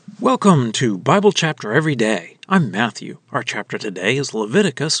Welcome to Bible Chapter Every Day. I'm Matthew. Our chapter today is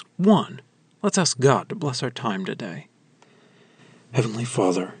Leviticus 1. Let's ask God to bless our time today. Heavenly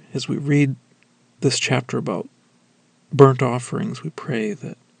Father, as we read this chapter about burnt offerings, we pray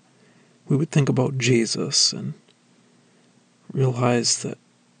that we would think about Jesus and realize that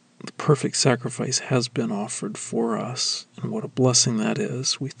the perfect sacrifice has been offered for us, and what a blessing that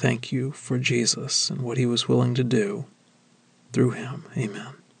is. We thank you for Jesus and what he was willing to do through him.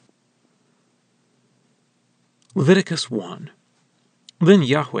 Amen. Leviticus 1. Then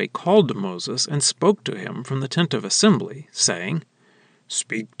Yahweh called to Moses and spoke to him from the tent of assembly, saying,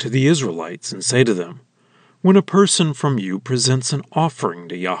 Speak to the Israelites and say to them, When a person from you presents an offering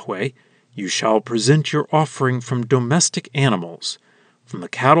to Yahweh, you shall present your offering from domestic animals, from the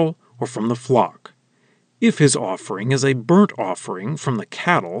cattle or from the flock. If his offering is a burnt offering from the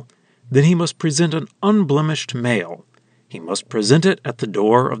cattle, then he must present an unblemished male. He must present it at the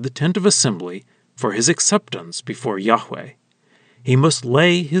door of the tent of assembly for his acceptance before Yahweh. He must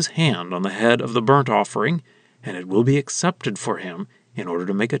lay his hand on the head of the burnt offering, and it will be accepted for him in order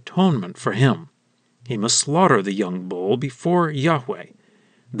to make atonement for him. He must slaughter the young bull before Yahweh.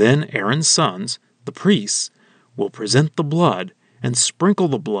 Then Aaron's sons, the priests, will present the blood and sprinkle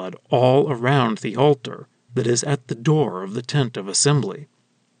the blood all around the altar that is at the door of the tent of assembly.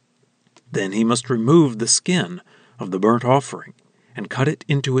 Then he must remove the skin of the burnt offering and cut it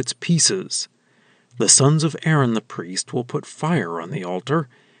into its pieces. The sons of Aaron the priest will put fire on the altar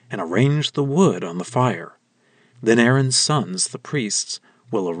and arrange the wood on the fire. Then Aaron's sons, the priests,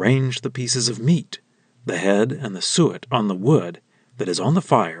 will arrange the pieces of meat, the head and the suet on the wood that is on the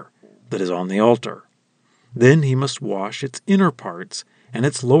fire, that is on the altar. Then he must wash its inner parts and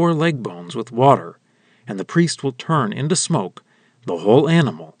its lower leg bones with water, and the priest will turn into smoke the whole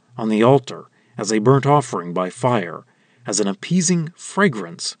animal on the altar as a burnt offering by fire, as an appeasing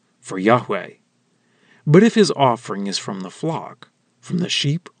fragrance for Yahweh. But if his offering is from the flock, from the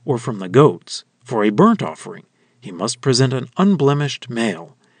sheep or from the goats, for a burnt offering, he must present an unblemished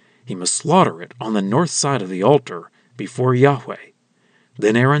male. He must slaughter it on the north side of the altar before Yahweh.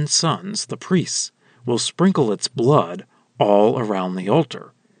 Then Aaron's sons, the priests, will sprinkle its blood all around the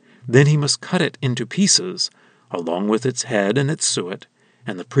altar. Then he must cut it into pieces, along with its head and its suet,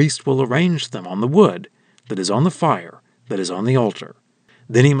 and the priest will arrange them on the wood that is on the fire, that is on the altar.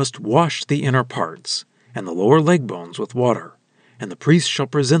 Then he must wash the inner parts and the lower leg bones with water, and the priest shall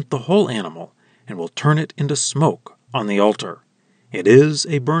present the whole animal, and will turn it into smoke on the altar. It is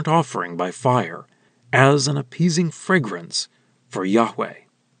a burnt offering by fire, as an appeasing fragrance for Yahweh.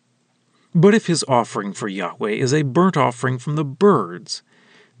 But if his offering for Yahweh is a burnt offering from the birds,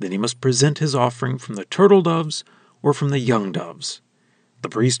 then he must present his offering from the turtle doves or from the young doves. The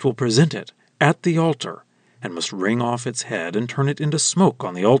priest will present it at the altar, and must wring off its head and turn it into smoke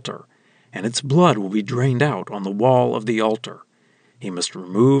on the altar, and its blood will be drained out on the wall of the altar. He must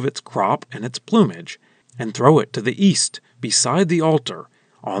remove its crop and its plumage, and throw it to the east beside the altar,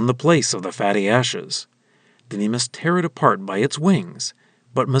 on the place of the fatty ashes. Then he must tear it apart by its wings,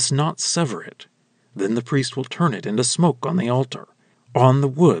 but must not sever it. Then the priest will turn it into smoke on the altar, on the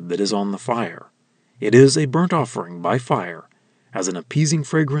wood that is on the fire. It is a burnt offering by fire, as an appeasing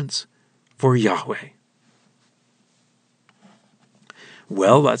fragrance for Yahweh.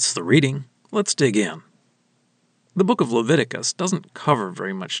 Well, that's the reading. Let's dig in. The book of Leviticus doesn't cover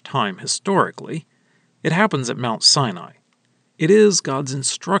very much time historically. It happens at Mount Sinai. It is God's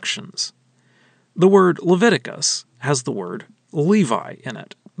instructions. The word Leviticus has the word Levi in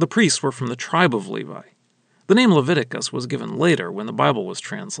it. The priests were from the tribe of Levi. The name Leviticus was given later when the Bible was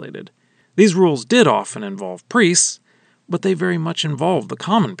translated. These rules did often involve priests, but they very much involved the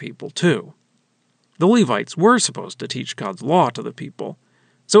common people too. The Levites were supposed to teach God's law to the people,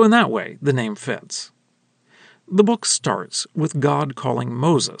 so in that way the name fits. The book starts with God calling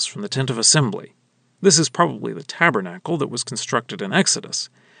Moses from the tent of assembly. This is probably the tabernacle that was constructed in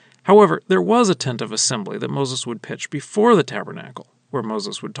Exodus. However, there was a tent of assembly that Moses would pitch before the tabernacle, where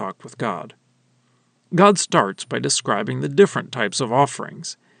Moses would talk with God. God starts by describing the different types of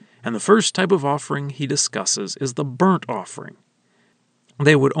offerings, and the first type of offering he discusses is the burnt offering.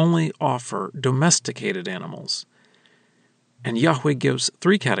 They would only offer domesticated animals. And Yahweh gives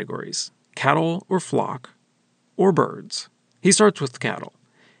three categories: cattle or flock, or birds. He starts with cattle.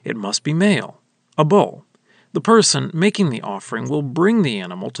 It must be male, a bull. The person making the offering will bring the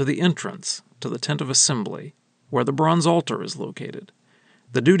animal to the entrance to the tent of assembly, where the bronze altar is located.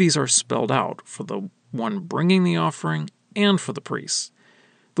 The duties are spelled out for the one bringing the offering and for the priests.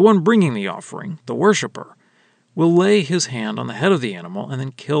 The one bringing the offering, the worshiper, will lay his hand on the head of the animal and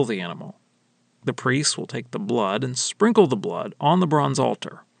then kill the animal. The priest will take the blood and sprinkle the blood on the bronze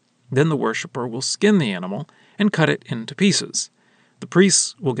altar. Then the worshiper will skin the animal and cut it into pieces. The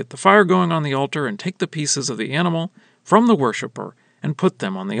priests will get the fire going on the altar and take the pieces of the animal from the worshiper and put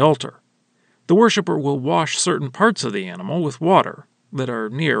them on the altar. The worshiper will wash certain parts of the animal with water that are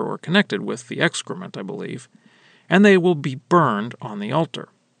near or connected with the excrement, I believe, and they will be burned on the altar.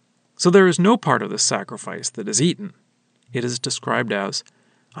 So there is no part of the sacrifice that is eaten. It is described as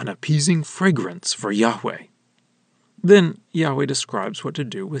an appeasing fragrance for Yahweh. Then Yahweh describes what to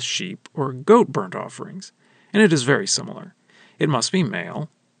do with sheep or goat burnt offerings, and it is very similar. It must be male.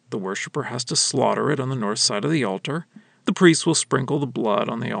 The worshiper has to slaughter it on the north side of the altar. The priest will sprinkle the blood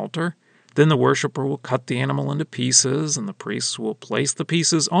on the altar. Then the worshiper will cut the animal into pieces, and the priests will place the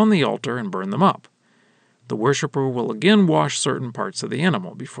pieces on the altar and burn them up. The worshiper will again wash certain parts of the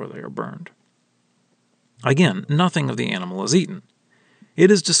animal before they are burned. Again, nothing of the animal is eaten.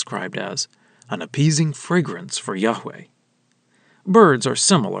 It is described as an appeasing fragrance for Yahweh. Birds are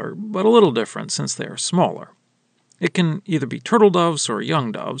similar, but a little different since they are smaller. It can either be turtle doves or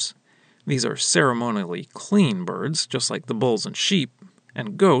young doves. These are ceremonially clean birds, just like the bulls and sheep,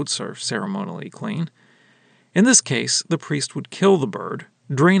 and goats are ceremonially clean. In this case, the priest would kill the bird,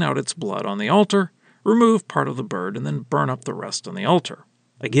 drain out its blood on the altar, remove part of the bird, and then burn up the rest on the altar.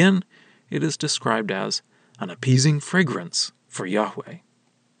 Again, it is described as an appeasing fragrance for Yahweh.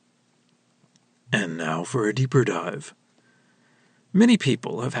 And now for a deeper dive. Many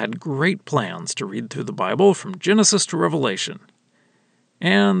people have had great plans to read through the Bible from Genesis to Revelation,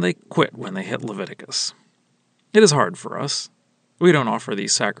 and they quit when they hit Leviticus. It is hard for us. We don't offer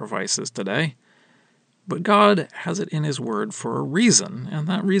these sacrifices today, but God has it in His Word for a reason, and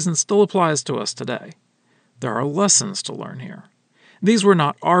that reason still applies to us today. There are lessons to learn here. These were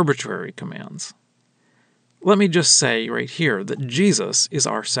not arbitrary commands. Let me just say right here that Jesus is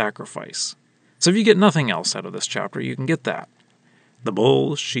our sacrifice. So if you get nothing else out of this chapter, you can get that. The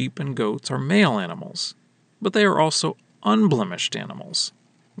bulls, sheep, and goats are male animals, but they are also unblemished animals,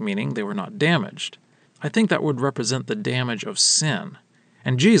 meaning they were not damaged. I think that would represent the damage of sin,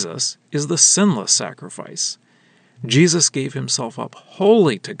 and Jesus is the sinless sacrifice. Jesus gave Himself up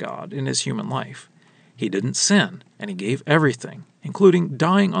wholly to God in His human life. He didn't sin, and He gave everything, including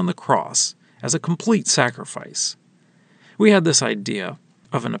dying on the cross as a complete sacrifice. We had this idea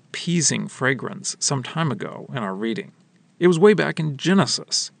of an appeasing fragrance some time ago in our reading. It was way back in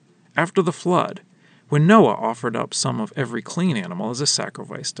Genesis, after the flood, when Noah offered up some of every clean animal as a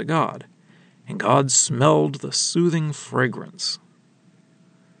sacrifice to God, and God smelled the soothing fragrance.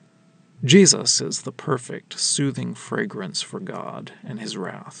 Jesus is the perfect, soothing fragrance for God and His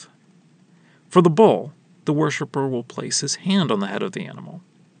wrath. For the bull, the worshiper will place his hand on the head of the animal.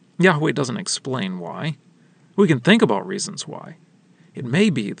 Yahweh doesn't explain why. We can think about reasons why. It may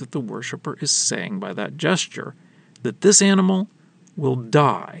be that the worshiper is saying by that gesture that this animal will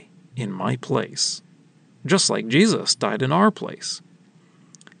die in my place, just like Jesus died in our place.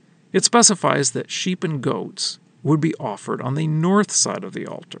 It specifies that sheep and goats would be offered on the north side of the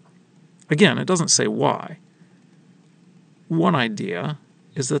altar. Again, it doesn't say why. One idea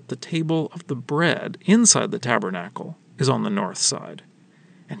is that the table of the bread inside the tabernacle is on the north side,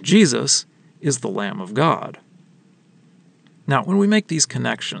 and Jesus is the Lamb of God. Now, when we make these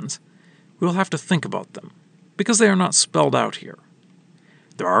connections, we will have to think about them, because they are not spelled out here.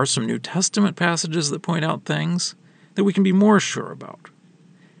 There are some New Testament passages that point out things that we can be more sure about.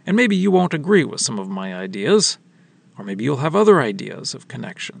 And maybe you won't agree with some of my ideas, or maybe you'll have other ideas of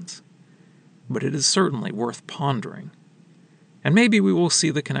connections. But it is certainly worth pondering. And maybe we will see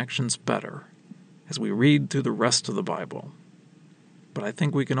the connections better as we read through the rest of the Bible. But I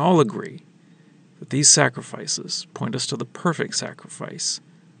think we can all agree that these sacrifices point us to the perfect sacrifice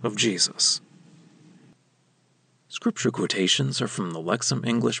of Jesus. Scripture quotations are from the Lexham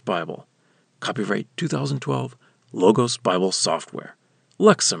English Bible. Copyright 2012, Logos Bible Software.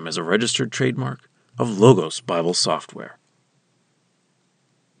 Lexham is a registered trademark of Logos Bible Software.